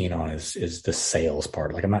too keen on, is the sales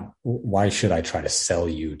part. Like, why should I try to sell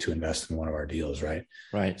you to invest in one of our deals? Right.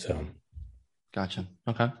 Right. So. Gotcha.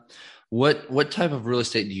 Okay. What type of real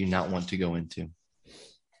estate do you not want to go into?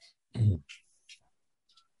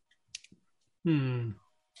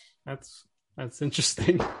 That's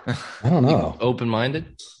interesting. I don't know.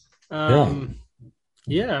 Open-minded?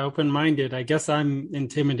 Yeah, open-minded. I guess I'm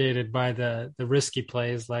intimidated by the risky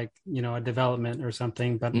plays, like, a development or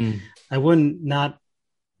something, but I wouldn't not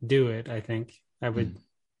do it. I think I would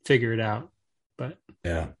figure it out. But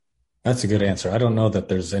yeah, that's a good answer. I don't know that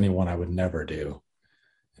there's anyone I would never do.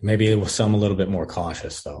 Maybe it was some a little bit more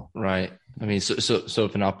cautious, though. Right. I mean, so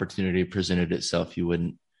if an opportunity presented itself, you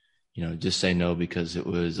wouldn't, just say no because it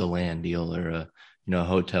was a land deal or a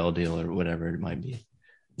hotel deal or whatever it might be.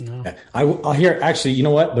 No. Yeah. I'll hear, actually, you know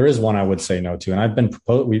what? There is one I would say no to. And I've been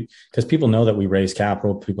proposed, because people know that we raise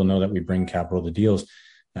capital. People know that we bring capital to deals.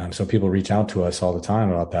 So people reach out to us all the time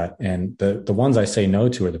about that. And the ones I say no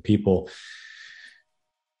to are the people,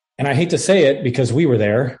 and I hate to say it because we were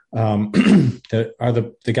there, are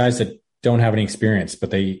the guys that don't have any experience,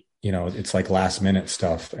 but they, it's like last minute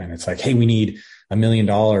stuff. And it's like, hey, we need $1 million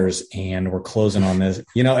and we're closing on this,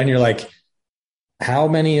 and you're like, how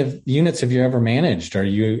many of units have you ever managed? Are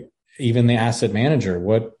you even the asset manager?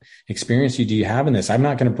 What experience do you have in this? I'm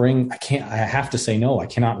not going to I have to say no. I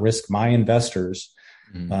cannot risk my investors'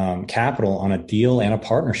 capital on a deal and a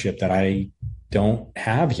partnership that I don't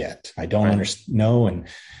have yet. I don't know and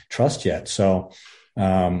trust yet. So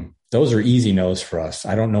those are easy no's for us.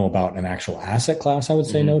 I don't know about an actual asset class I would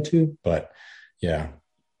say no to, but yeah.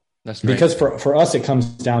 That's great. Because for us, it comes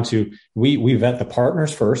down to we vet the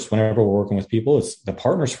partners first. Whenever we're working with people, it's the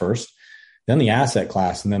partners first, then the asset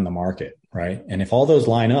class, and then the market, right? And if all those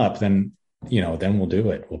line up, then we'll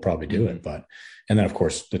do it. We'll probably do it. And then of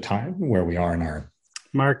course the time where we are in our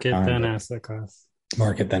market, then asset class.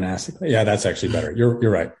 Market, then asset class. Yeah, that's actually better. You're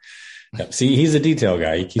right. Yep. See, he's a detail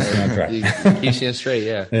guy. He keeps me on track. He keeps you straight.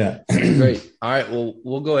 Yeah. Yeah. Great. All right. Well,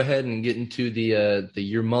 we'll go ahead and get into the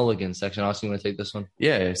your mulligan section. Austin, you want to take this one?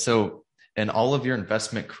 Yeah. So in all of your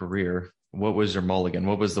investment career, what was your mulligan?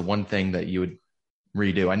 What was the one thing that you would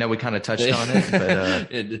redo? I know we kind of touched on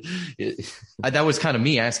it, but that was kind of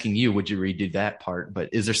me asking you, would you redo that part? But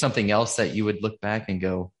is there something else that you would look back and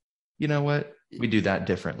go, you know what, we do that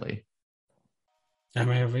differently? I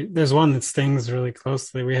mean, there's one that stings really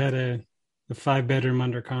closely. We had a 5-bedroom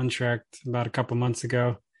under contract about a couple months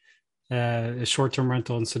ago, a short-term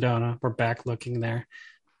rental in Sedona. We're back looking there,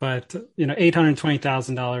 but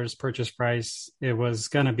 $820,000 purchase price. It was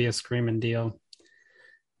going to be a screaming deal.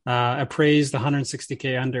 Appraised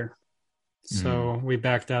 $160K under. So we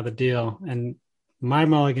backed out of the deal. And my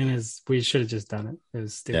mulligan is we should have just done it. It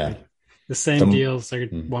was stupid. Yeah. The same deals are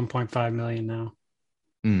 $1.5 million now.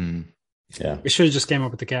 Yeah. We should have just came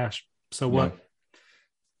up with the cash. So what? Yeah.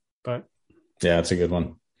 But yeah, that's a good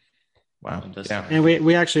one. Wow. Yeah. And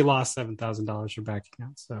we actually lost $7,000 for backing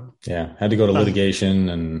out. So yeah, had to go to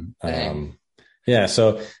litigation and yeah,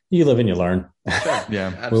 so you live and you learn. Sure. Yeah,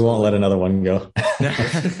 absolutely. We won't let another one go.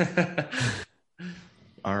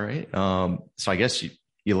 All right. So I guess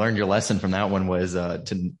you learned your lesson from that one was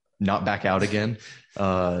to not back out again.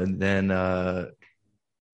 You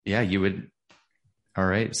would. All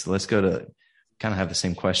right. So let's go to kind of have the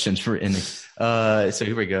same questions for ending. So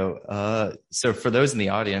here we go. So for those in the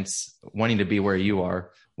audience wanting to be where you are,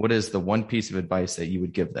 what is the one piece of advice that you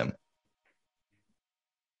would give them?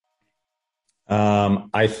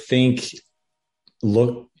 I think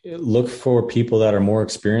look for people that are more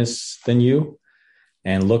experienced than you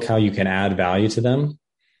and look how you can add value to them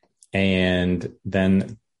and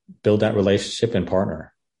then build that relationship and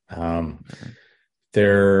partner.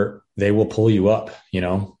 They will pull you up,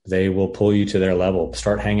 they will pull you to their level.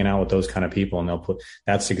 Start hanging out with those kind of people and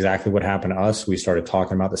that's exactly what happened to us. We started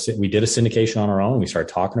talking about we did a syndication on our own. We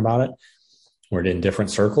started talking about it. We're in different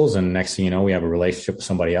circles. And next thing you know, we have a relationship with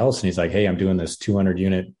somebody else. And he's like, hey, I'm doing this 200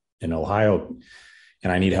 unit in Ohio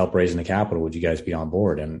and I need help raising the capital. Would you guys be on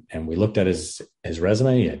board? And we looked at his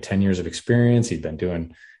resume. He had 10 years of experience. He's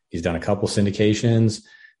done a couple syndications.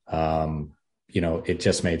 It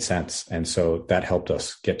just made sense. And so that helped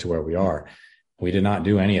us get to where we are. We did not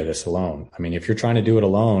do any of this alone. I mean, if you're trying to do it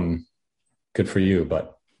alone, good for you,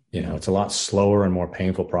 but it's a lot slower and more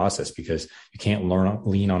painful process because you can't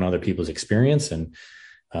lean on other people's experience. And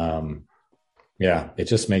it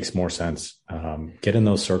just makes more sense. Get in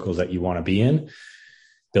those circles that you want to be in,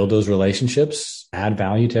 build those relationships, add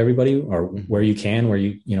value to everybody or where you can,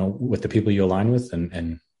 with the people you align with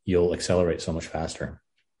and you'll accelerate so much faster.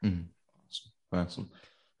 Mm-hmm. Awesome.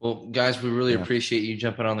 Well, guys, we really appreciate you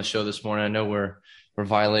jumping on the show this morning. I know we're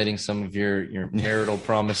violating some of your marital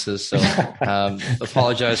promises. So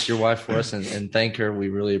apologize to your wife for us and thank her. We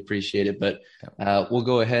really appreciate it. But we'll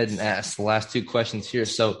go ahead and ask the last two questions here.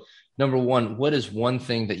 So number one, what is one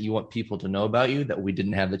thing that you want people to know about you that we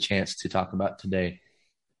didn't have the chance to talk about today?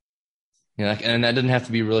 And that doesn't have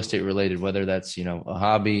to be real estate related, whether that's, a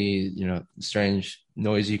hobby, strange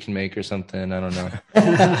noise you can make or something. I don't know.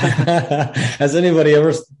 Has anybody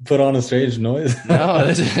ever put on a strange noise?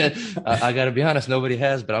 No, I got to be honest. Nobody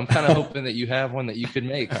has, but I'm kind of hoping that you have one that you could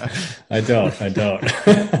make. I don't.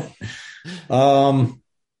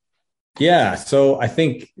 So I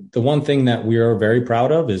think the one thing that we are very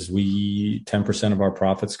proud of is 10% of our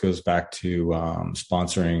profits goes back to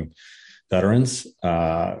sponsoring veterans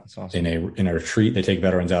awesome. in a retreat. They take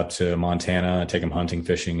veterans out to Montana, take them hunting,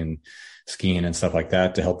 fishing, and skiing and stuff like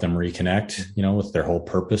that to help them reconnect, with their whole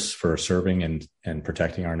purpose for serving and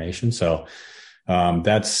protecting our nation. So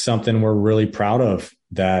that's something we're really proud of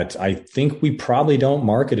that I think we probably don't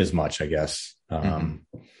market as much, I guess.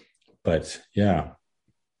 But yeah.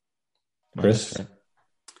 Chris?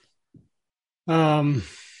 I don't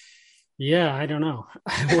know.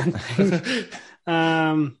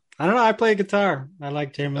 I don't know. I play guitar. I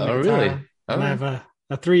like jamming the guitar. Really? And I have a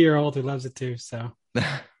 3-year-old who loves it too. So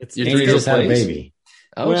your 3 just had a baby.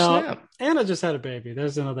 Snap. Anna just had a baby.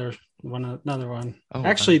 There's another one.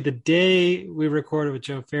 Actually, the day we recorded with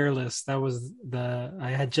Joe Fairless,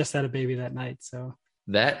 I had just had a baby that night. So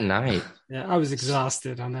That night. Yeah, I was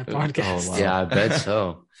exhausted on that podcast. Oh, wow. Yeah, I bet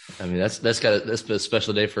so. I mean, that's a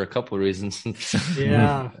special day for a couple of reasons.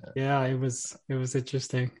 yeah, it was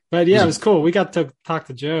interesting, but yeah, it was cool. We got to talk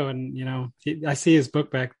to Joe, and I see his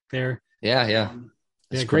book back there. Yeah.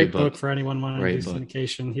 Great book for anyone wanting to do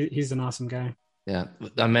syndication. He's an awesome guy. Yeah,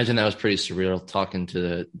 I imagine that was pretty surreal talking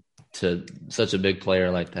to such a big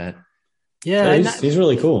player like that. Yeah, he's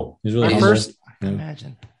really cool. He's really I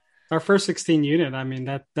imagine. Our first 16 unit, I mean,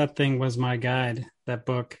 that thing was my guide, that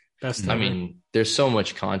book. Best ever. I mean, there's so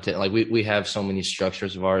much content. Like we have so many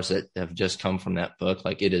structures of ours that have just come from that book.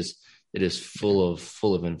 Like it is full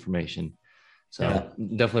of information. So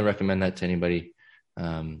definitely recommend that to anybody,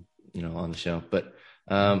 on the show. But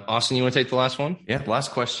Austin, you want to take the last one? Yeah.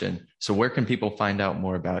 Last question. So where can people find out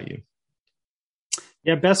more about you?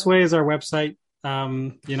 Yeah. Best way is our website.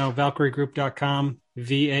 ValkereGroup.com,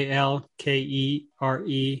 VALKERE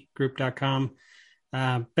group.com.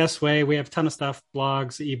 Best way, we have a ton of stuff,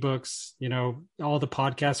 blogs, ebooks, all the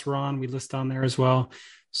podcasts we're on, we list on there as well.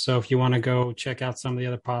 So if you want to go check out some of the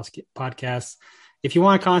other podcasts, if you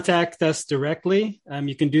want to contact us directly,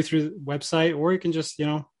 you can do through the website, or you can just,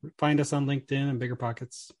 find us on LinkedIn and Bigger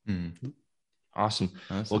Pockets. Awesome.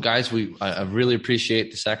 Well, guys, I really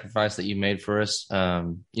appreciate the sacrifice that you made for us.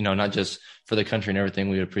 Not just for the country and everything,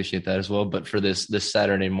 we appreciate that as well, but for this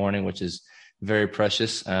Saturday morning, which is very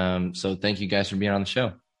precious. So thank you guys for being on the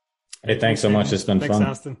show. Hey, thanks so much. It's been fun.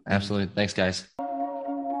 Austin. Absolutely. Thanks, guys.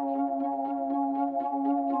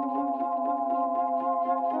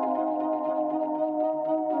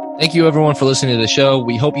 Thank you, everyone, for listening to the show.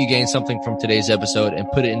 We hope you gained something from today's episode and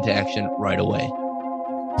put it into action right away.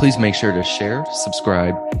 Please make sure to share,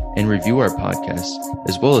 subscribe, and review our podcast,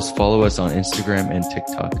 as well as follow us on Instagram and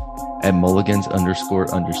TikTok at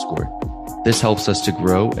mulligans__. This helps us to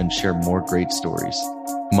grow and share more great stories.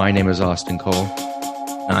 My name is Austin Cole.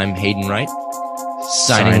 I'm Hayden Wright.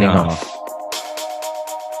 Signing off.